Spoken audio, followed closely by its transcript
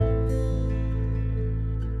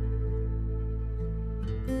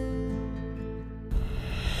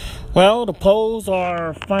Well, the polls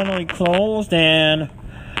are finally closed, and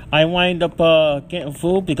I wind up getting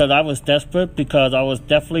food because I was desperate, because I was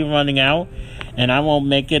definitely running out, and I won't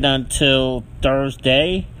make it until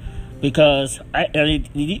Thursday because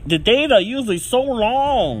the days are usually so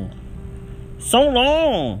long.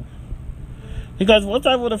 Because once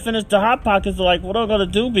I would have finished the Hot Pockets, like, what am I going to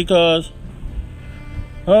do? Because,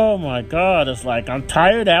 oh my God, it's like I'm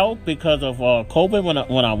tired out because of COVID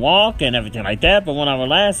when I walk and everything like that. But when I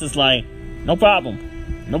relax, it's like, no problem.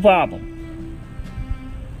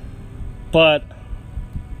 But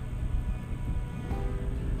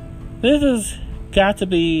this has got to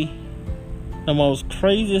be the most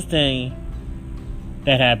craziest thing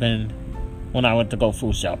that happened when I went to go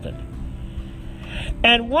food shopping.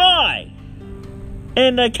 And why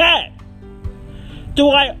in the cat do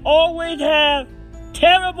I always have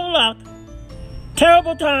terrible luck,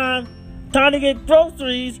 terrible time trying to get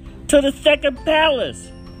groceries to the second palace?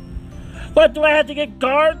 What, do I have to get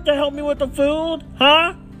guards to help me with the food?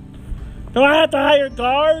 Huh? Do I have to hire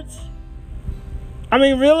guards? I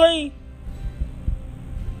mean, really?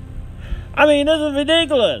 I mean, this is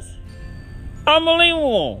ridiculous.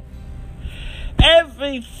 Unbelievable.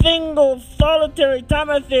 Every single solitary time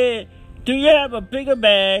I said, do you have a bigger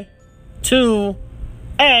bag? To,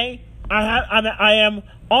 I am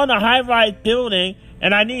on a high-rise building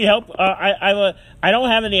and I need help. I don't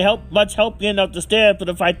have any much help getting up the stairs, but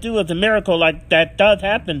if I do, it's a miracle. Like, that does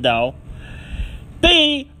happen, though.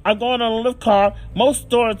 B, I'm going on a Lyft car. Most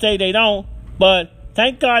stores say they don't, but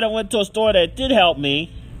thank God I went to a store that did help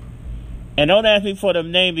me. And don't ask me for the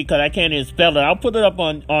name because I can't even spell it. I'll put it up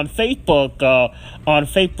on Facebook,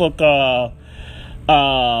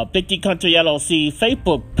 Big D Country LLC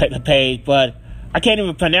Facebook page, but I can't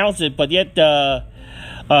even pronounce it. But yet, there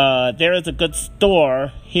is a good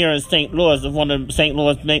store here in St. Louis. It's one of St.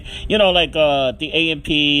 Louis, like the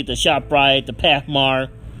A&P, the ShopRite, the Pathmark.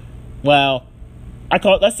 Well,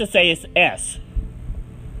 let's just say it's S,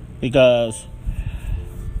 because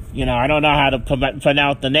I don't know how to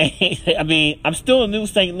pronounce the name. I mean, I'm still a new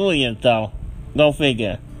St. Louisian, so go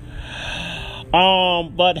figure.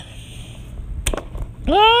 But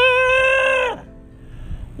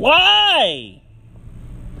why?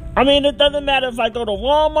 I mean, it doesn't matter if I go to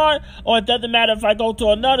Walmart, or it doesn't matter if I go to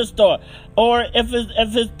another store, or if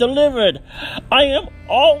it's delivered. I am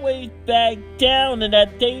always back down. And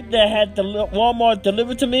that day that had the Walmart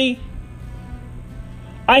delivered to me,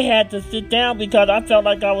 I had to sit down because I felt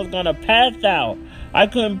like I was going to pass out. I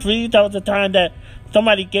couldn't breathe. That was the time that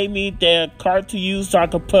somebody gave me their card to use so I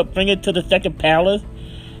could bring it to the second palace.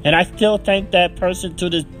 And I still thank that person to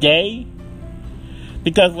this day,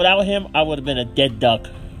 because without him, I would have been a dead duck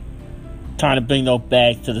trying to bring those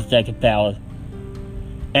bags to the second palace.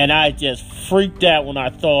 And I just freaked out when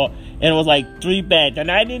I saw, and it was like 3 bags. And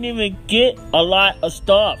I didn't even get a lot of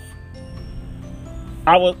stuff.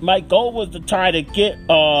 My goal was to try to get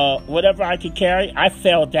whatever I could carry. I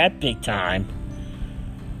failed that big time.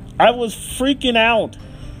 I was freaking out.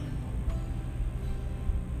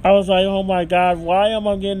 I was like, oh my God, why am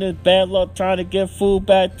I getting this bad luck trying to get food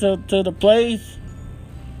back to the place?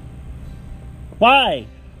 Why?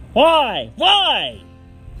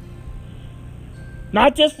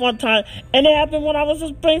 Not just one time. And it happened when I was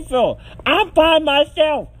in Springfield. I'm by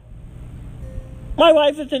myself. My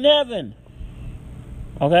wife is in heaven.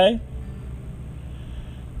 Okay?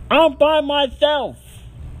 I'm by myself.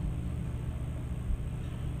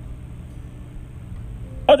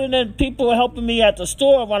 Other than people helping me at the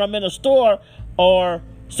store when I'm in a store, or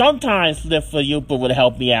sometimes Lyft or Uber would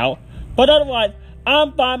help me out. But otherwise,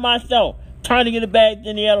 I'm by myself, trying to get it back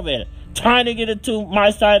in the elevator, trying to get it to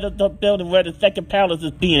my side of the building where the second palace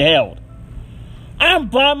is being held. I'm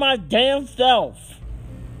by my damn self.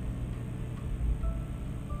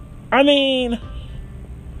 I mean,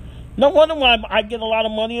 no wonder why I get a lot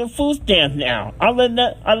of money in food stamps now. I let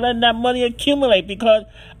that money accumulate because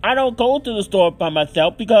I don't go to the store by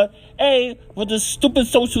myself, because A, with the stupid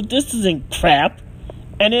social distancing crap,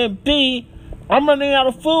 and then B, I'm running out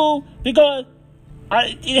of food because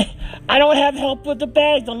I don't have help with the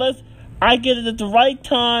bags unless I get it at the right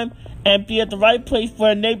time and be at the right place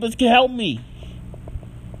where neighbors can help me.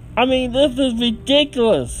 I mean, this is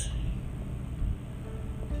ridiculous.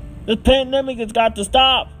 This pandemic has got to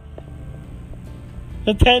stop.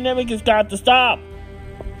 The pandemic has got to stop.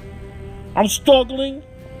 I'm struggling.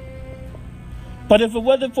 But if it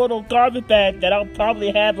wasn't for those garbage bags that I'll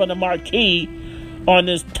probably have on the marquee on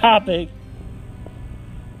this topic,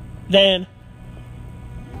 then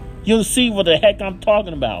you'll see what the heck I'm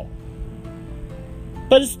talking about.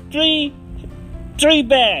 But it's 3 3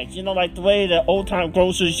 bags, like the way the old time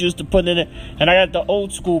grocers used to put in it. And I got the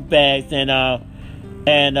old school bags, and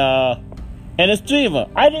it's 3 of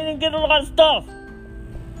them. I didn't get a lot of stuff.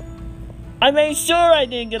 I made sure I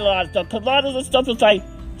didn't get a lot of stuff, because a lot of the stuff was like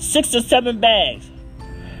 6 or 7 bags.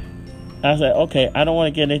 I was like, okay, I don't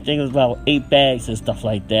want to get anything that was about 8 bags and stuff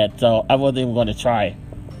like that, so I wasn't even going to try it.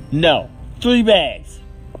 No, 3 bags.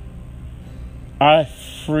 I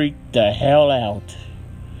freaked the hell out.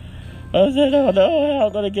 I said, oh no, how am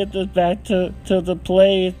I going to get this back to the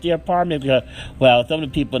place, the apartment? Because, well, some of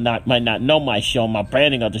the people might not know my show, my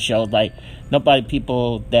branding of the show. Like,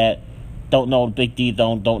 people that don't know Big D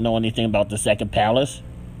don't know anything about the Second Palace.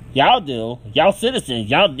 Y'all do. Y'all citizens.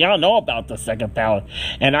 Y'all know about the Second Palace.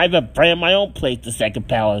 And I even brand my own place, the Second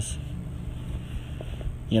Palace.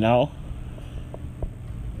 Oh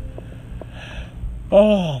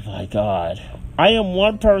my God. I am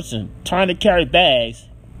one person trying to carry bags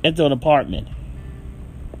into an apartment.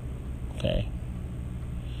 Okay.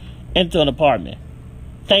 Into an apartment.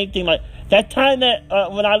 Same thing like that time that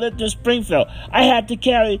when I lived in Springfield, I had to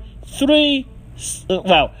carry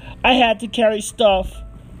I had to carry stuff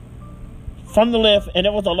from the Lyft, and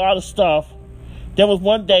it was a lot of stuff. There was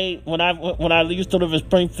one day when I used to live in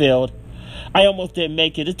Springfield, I almost didn't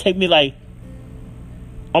make it. It took me like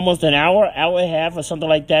almost an hour and a half or something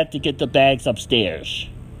like that to get the bags upstairs.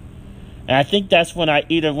 And I think that's when I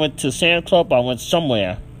either went to Sand Club or I went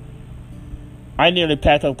somewhere. I nearly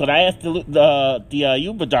packed up because I asked the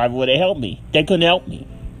Uber driver would they help me. They couldn't help me.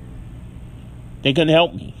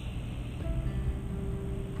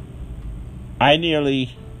 I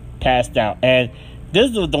nearly passed out. And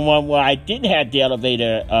this was the one where I didn't have the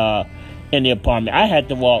elevator in the apartment. I had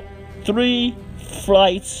to walk 3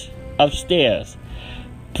 flights of stairs.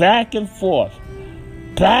 Back and forth.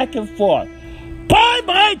 By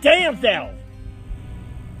my damn self.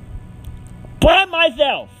 By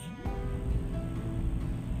myself.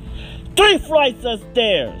 3 flights of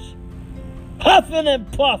stairs. Huffing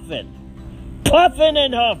and puffing. Puffing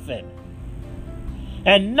and huffing.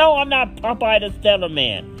 And no, I'm not Popeye the Sailor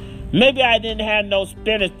Man. Maybe I didn't have no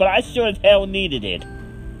spinach, but I sure as hell needed it.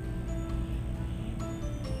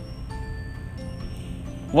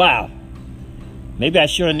 Wow. Maybe I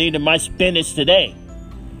sure needed my spinach today.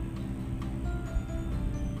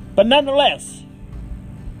 But nonetheless,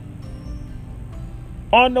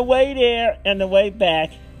 on the way there and the way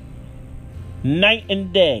back, night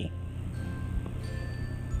and day,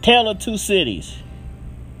 tale of 2 cities.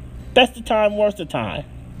 Best of time, worst of time.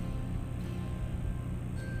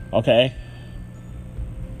 Okay?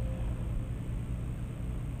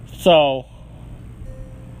 So,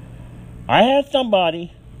 I had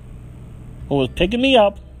somebody who was picking me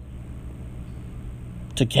up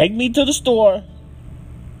to take me to the store.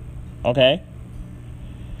 Okay?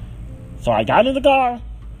 So I got in the car.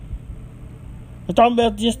 We're talking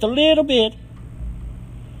about just a little bit.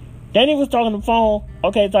 Then he was talking on the phone.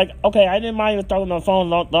 Okay, it's like, okay, I didn't mind he was talking on the phone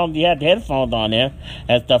long as he had the headphones on there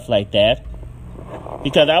and stuff like that.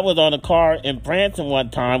 Because I was on a car in Branson one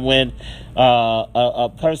time when a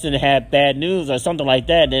person had bad news or something like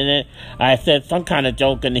that. And then I said some kind of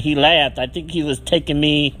joke and he laughed. I think he was taking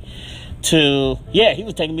me to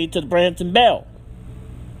the Branson Bell.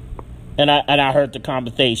 And I heard the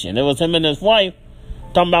conversation. It was him and his wife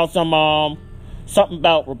talking about something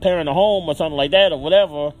about repairing a home or something like that or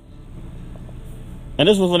whatever. And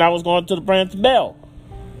this was when I was going to the Branson Bell.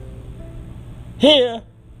 Here,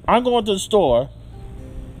 I'm going to the store.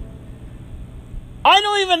 I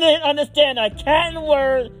don't even understand a cat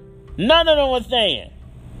word none of them was saying.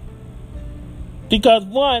 Because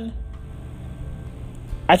one,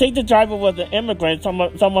 I think the driver was an immigrant,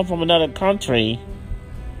 someone from another country.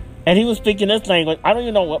 And he was speaking this language. I don't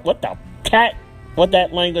even know what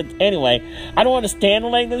that language, anyway. I don't understand the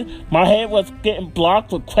language. My head was getting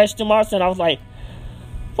blocked with question marks, and I was like,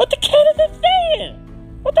 what the cat is he saying?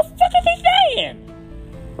 What the fuck is he saying?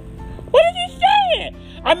 What is he saying?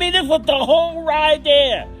 I mean, this was the whole ride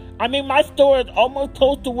there. I mean, my store is almost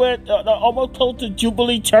close to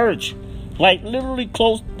Jubilee Church. Like, literally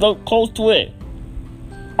close to it.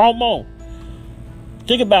 Almost.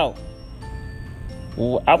 Think about,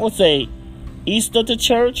 I would say, east of the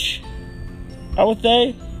church, I would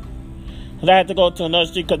say. Because I had to go to another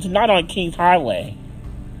street because it's not on Kings Highway.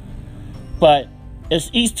 But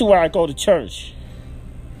it's east to where I go to church.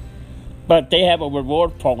 But they have a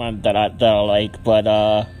reward program that I like. But,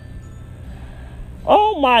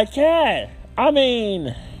 oh my God. I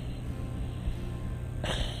mean,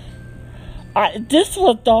 this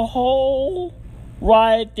was the whole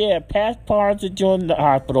ride there. Past Barnes and Jordan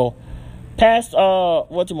Hospital. Past,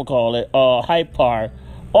 Hyde Park.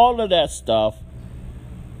 All of that stuff.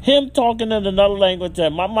 him talking in another language,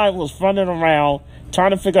 and my mind was running around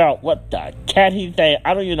trying to figure out what the cat he's saying.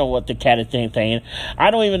 I don't even know what the cat is saying. I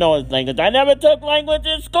don't even know his language. I never took language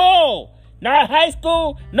in school. Not high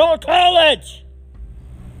school, nor college.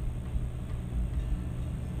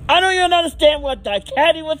 I don't even understand what the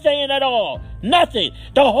caddy was saying at all. Nothing.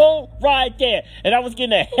 The whole ride there. And I was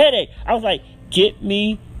getting a headache. I was like, get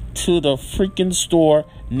me to the freaking store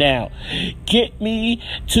now. Get me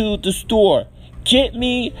to the store. Get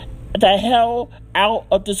me the hell out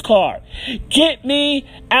of this car. Get me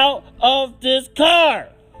out of this car.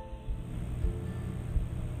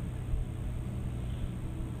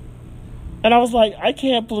 And I was like, I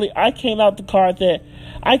can't believe, I came out the car there.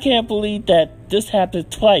 I can't believe that this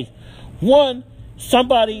happened twice. One,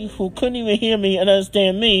 somebody who couldn't even hear me and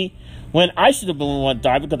understand me when I should have been the one to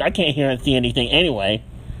die because I can't hear and see anything anyway.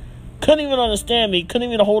 Couldn't even understand me. Couldn't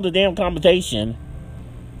even hold a damn conversation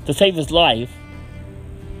to save his life.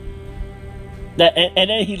 And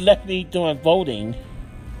then he left me doing voting.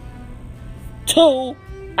 Two,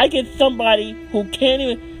 I get somebody who can't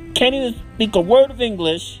even speak a word of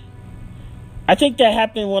English. I think that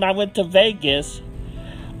happened when I went to Vegas.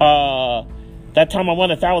 That time I won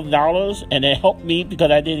 $1,000 and it helped me because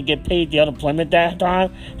I didn't get paid the unemployment that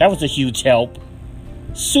time. That was a huge help.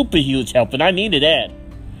 Super huge help, and I needed that.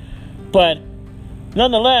 But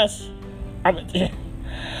nonetheless,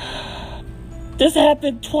 this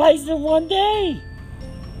happened twice in one day.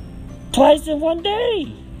 Twice in one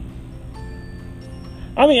day.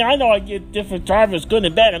 I mean, I know I get different drivers, good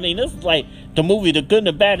and bad. I mean, this is like the movie The Good and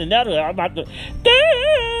the Bad and the Other. I'm about to...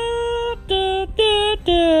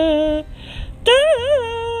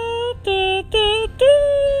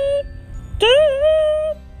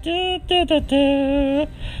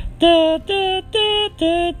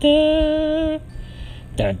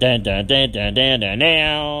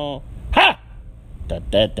 Ha!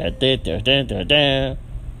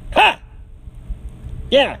 Ha!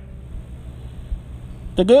 Yeah.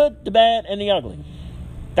 The good, the bad, and the ugly.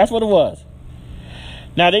 That's what it was.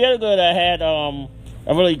 Now, the other good, I had a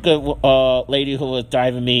really good lady who was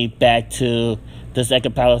driving me back to the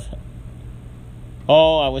second palace.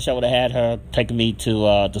 Oh, I wish I would have had her taking me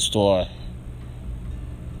to the store.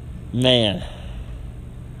 Man.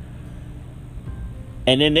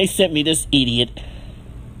 And then they sent me this idiot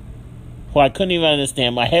who I couldn't even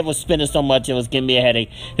understand. My head was spinning so much it was giving me a headache.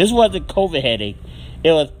 This wasn't COVID headache.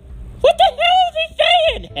 It was, what the hell is he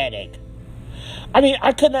saying, headache? I mean,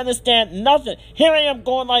 I couldn't understand nothing. Here I am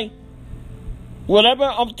going like whatever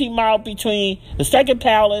umpty mile between the second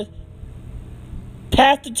palace,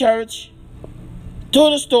 past the church, to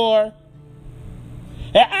the store.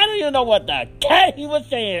 And I don't even know what the cat he was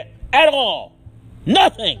saying at all.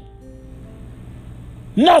 Nothing.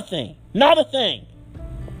 Nothing. Not a thing.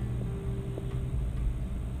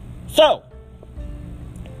 So,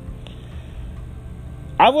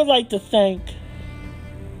 I would like to thank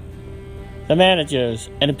the managers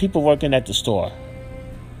and the people working at the store.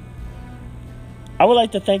 I would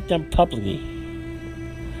like to thank them publicly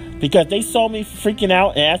because they saw me freaking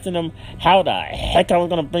out and asking them how the heck I was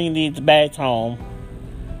going to bring these bags home.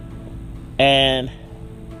 And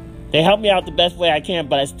they helped me out the best way I can,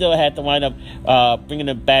 but I still had to wind up bringing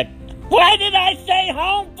them back. Why did I say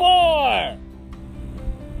home for?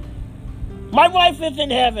 My wife is in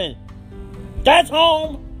heaven. That's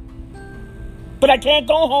home. But I can't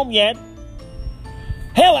go home yet.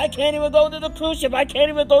 Hell, I can't even go to the cruise ship. I can't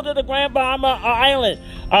even go to the Grand Bahama Island,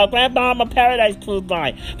 Grand Bahama Paradise Cruise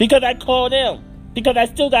Line. Because I called them. Because I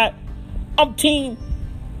still got umpteen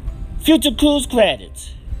future cruise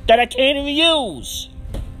credits that I can't even use.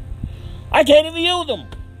 I can't even use them.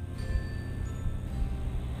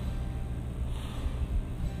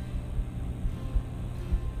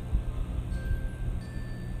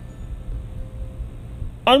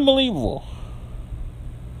 Unbelievable.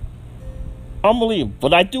 Unbelievable.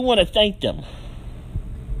 But I do want to thank them.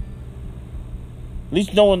 At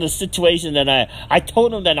least knowing the situation that I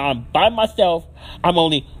told them that I'm by myself. I'm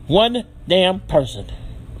only one damn person.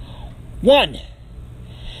 One.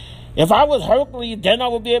 If I was Hercules, then I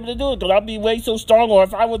would be able to do it because I'd be way so strong. Or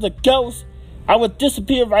if I was a ghost, I would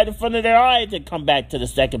disappear right in front of their eyes and come back to the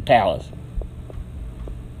second palace.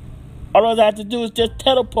 All I have to do is just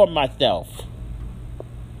teleport myself.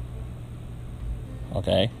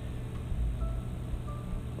 Okay.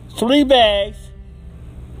 3 bags.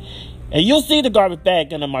 And you'll see the garbage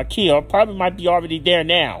bag in the marquee, or probably might be already there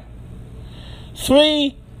now.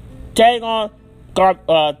 3 daggone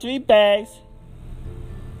 3 bags.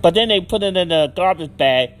 But then they put it in the garbage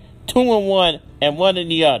bag, 2 in one and 1 in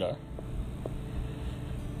the other.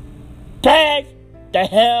 Bag the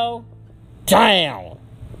hell down.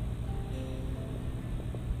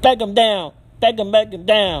 Back them down. Back them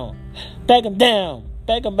down. Back them down.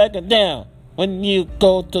 Back them down. When you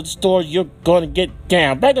go to the store, you're going to get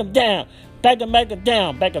down. Back them down. Back them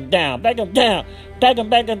down. Back them down. Back them down. Back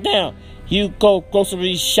them down. You go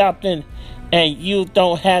grocery shopping and you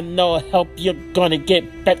don't have no help, you're going to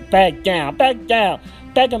get back down. Back down.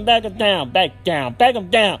 Back them down. Back down. Back them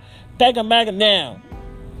down. Back them down.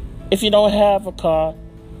 If you don't have a car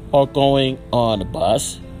or going on a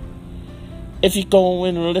bus, if you go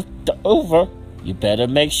in Lyft over, you better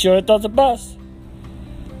make sure there's a bus.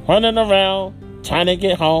 Running around, trying to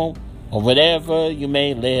get home, or wherever you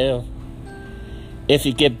may live. If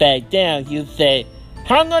you get back down, you say,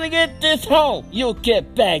 I'm going to get this home. You'll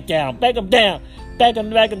get back down. Back them down. Back them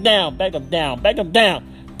down. Back them down. Back them down.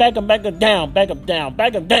 Back them down. Back them down.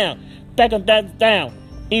 Back them down. Back them down.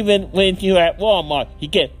 Even when you're at Walmart, you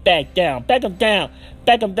get back down. Back them down.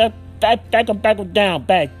 Back them down. Back them down.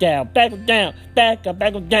 Back down. Back them down. Back them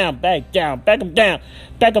down. Back down. Back them down.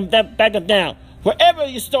 Back them down. Wherever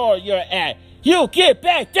your store you're at, you get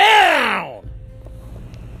back down.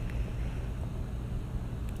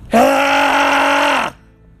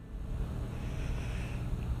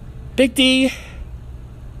 Big D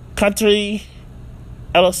Country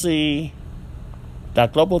LLC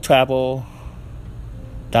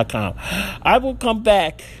globaltravel.com. I will come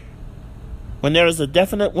back when there is a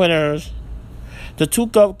definite winners. The two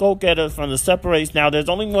go-getters from the separation. Now, there's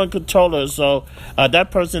only one controller, so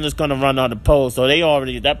that person is going to run on the poll. So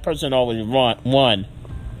that person already won.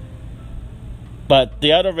 But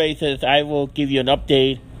the other races, I will give you an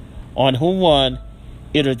update on who won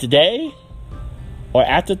either today or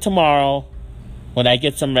after tomorrow when I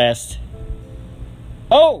get some rest.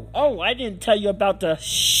 Oh, I didn't tell you about the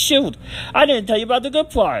I didn't tell you about the good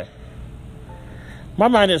part. My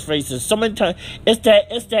mind is racist so many times. It's that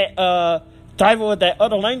driver with that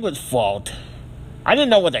other language fault. I didn't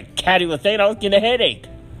know what the caddy was saying. I was getting a headache.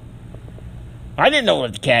 I didn't know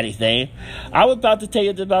what the caddy saying. I was about to tell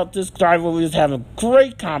you about this driver. We was having a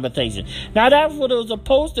great conversation. Now that's what it was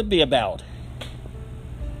supposed to be about.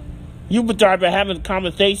 Uber driver having a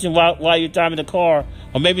conversation while you're driving the car,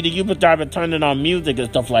 or maybe the Uber driver turning on music and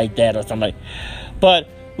stuff like that, or something. But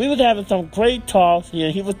we was having some great talks.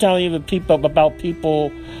 He was telling even people about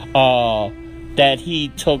people that he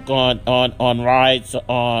took on rides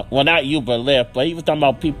on, well, not Uber, Lyft, but he was talking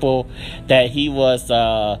about people that he was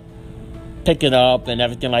picking up and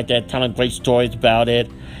everything like that, telling great stories about it.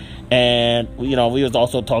 And we was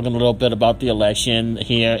also talking a little bit about the election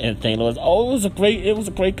here in St. Louis. Oh, it was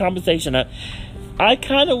a great conversation. I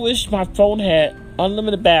kind of wish my phone had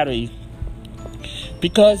unlimited battery,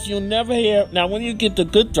 because you'll never hear. Now, when you get the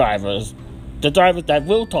good drivers, the drivers that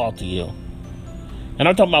will talk to you, and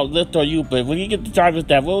I'm talking about Lyft or Uber, but when you get the drivers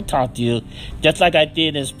that will talk to you, just like I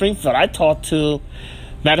did in Springfield, I talked to.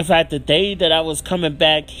 Matter of fact, the day that I was coming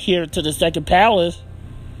back here to the Second Palace,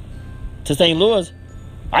 to St. Louis,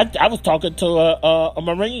 I was talking to a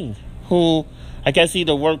Marine who I guess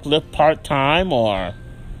either worked Lyft part-time or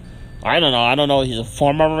I don't know. I don't know. He's a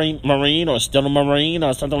former Marine or still a Marine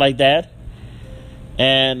or something like that.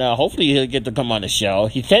 And hopefully he'll get to come on the show.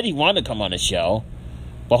 He said he wanted to come on the show,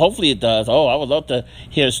 but hopefully it does. Oh, I would love to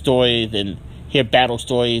hear stories and hear battle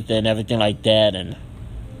stories and everything like that, and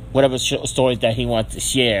whatever stories that he wants to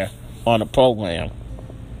share on the program.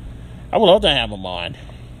 I would love to have him on.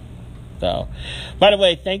 So, by the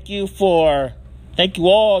way, thank you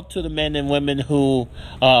all to the men and women who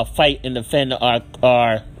fight and defend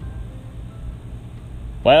our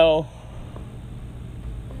well,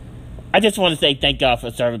 I just want to say thank God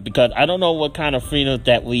for service, because I don't know what kind of freedom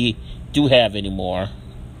that we do have anymore,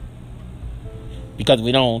 because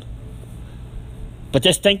we don't. But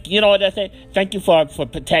just thank you for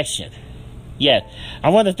protection. Yes, I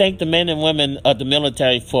want to thank the men and women of the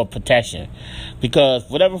military for protection, because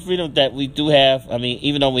whatever freedom that we do have, I mean,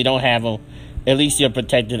 even though we don't have them, at least you're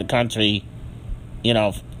protecting the country,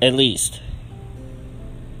 at least.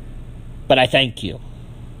 But I thank you.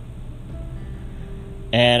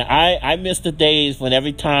 And I miss the days when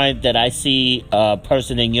every time that I see a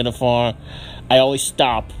person in uniform, I always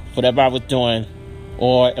stop whatever I was doing,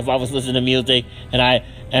 or if I was listening to music and I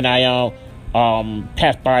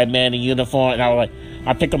passed by a man in uniform, and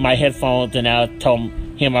I pick up my headphones and I tell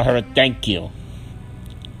him or her thank you.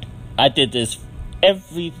 I did this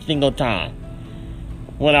every single time.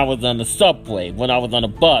 When I was on the subway, when I was on the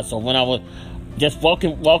bus, or when I was just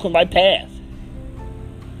walking right past.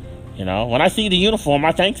 When I see the uniform,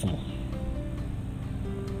 I thank them.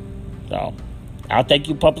 So, I'll thank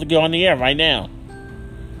you publicly on the air right now.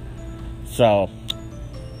 So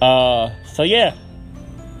yeah.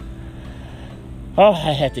 Oh,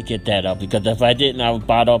 I had to get that up because if I didn't, I would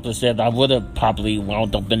bottle up and said I would have probably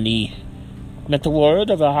wound up in the mental ward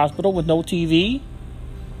of a hospital with no TV,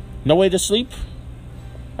 no way to sleep.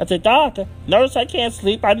 I said, Doc, nurse, I can't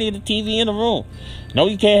sleep. I need a TV in the room. No,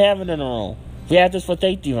 you can't have it in the room. We have this for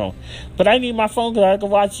safety room. But I need my phone because I can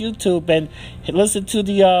watch YouTube and listen to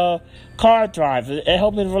the car drive. It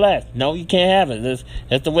helped me relax. No, you can't have it.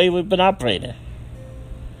 That's the way we've been operating.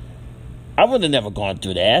 I would have never gone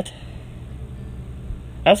through that.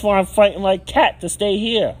 That's why I'm fighting like cat to stay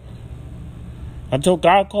here until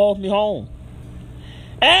God calls me home.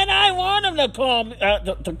 And I want him to call me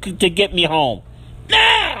to get me home.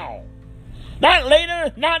 Now! Not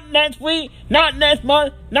later, not next week, not next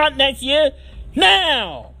month, not next year.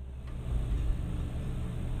 Now!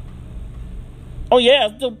 Oh yeah,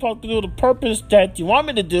 I'm still supposed to do the purpose that you want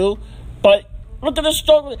me to do, but look at the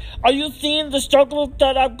struggle. Are you seeing the struggle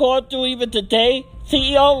that I've gone through even today,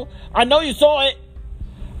 CEO? I know you saw it.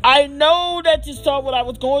 I know that you saw what I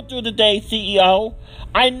was going through today, CEO.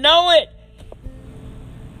 I know it.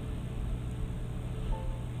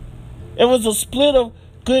 It was a split of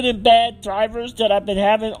good and bad drivers that I've been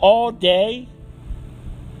having all day.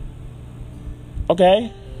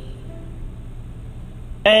 Okay?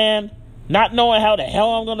 And not knowing how the hell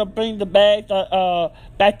I'm going to bring the bag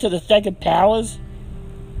back to the second palace.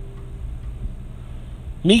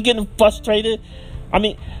 Me getting frustrated. I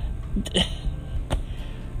mean,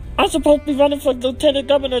 I'm supposed to be running for lieutenant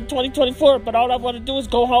governor in 2024, but all I want to do is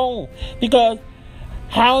go home. Because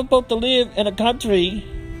how am I supposed to live in a country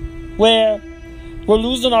where we're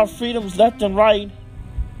losing our freedoms left and right,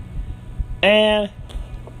 and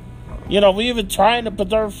we're even trying to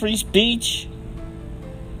preserve free speech,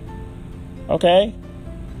 okay,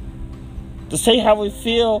 to say how we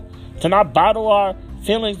feel, to not bottle our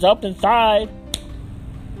feelings up inside.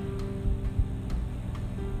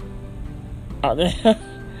 I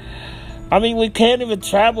mean, we can't even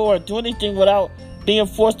travel or do anything without being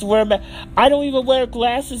forced to wear a mask. I don't even wear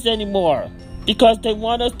glasses anymore because they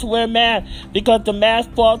want us to wear masks because the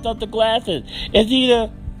mask falls off the glasses. It's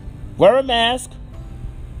either wear a mask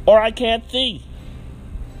or I can't see.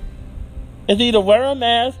 It's either wear a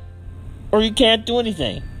mask or you can't do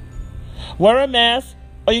anything. Wear a mask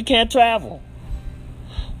or you can't travel.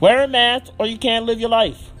 Wear a mask or you can't live your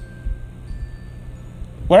life.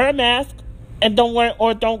 Wear a mask and don't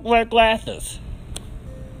wear glasses.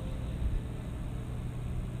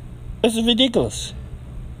 This is ridiculous.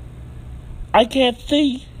 I can't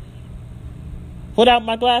see without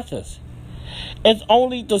my glasses. It's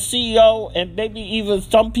only the CEO and maybe even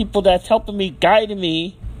some people that's helping me, guiding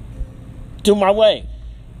me to my way.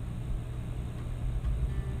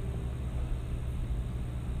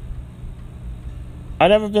 I've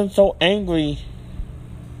never been so angry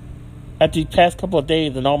at these past couple of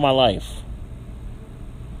days in all my life.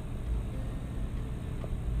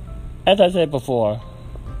 As I said before,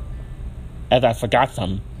 as I forgot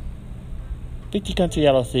some, 50 Country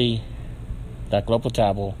LLC,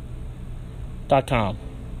 globaltravel.com.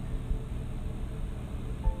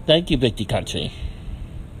 Thank you, 50 Country.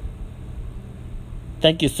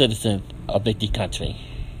 Thank you, citizens of 50 Country.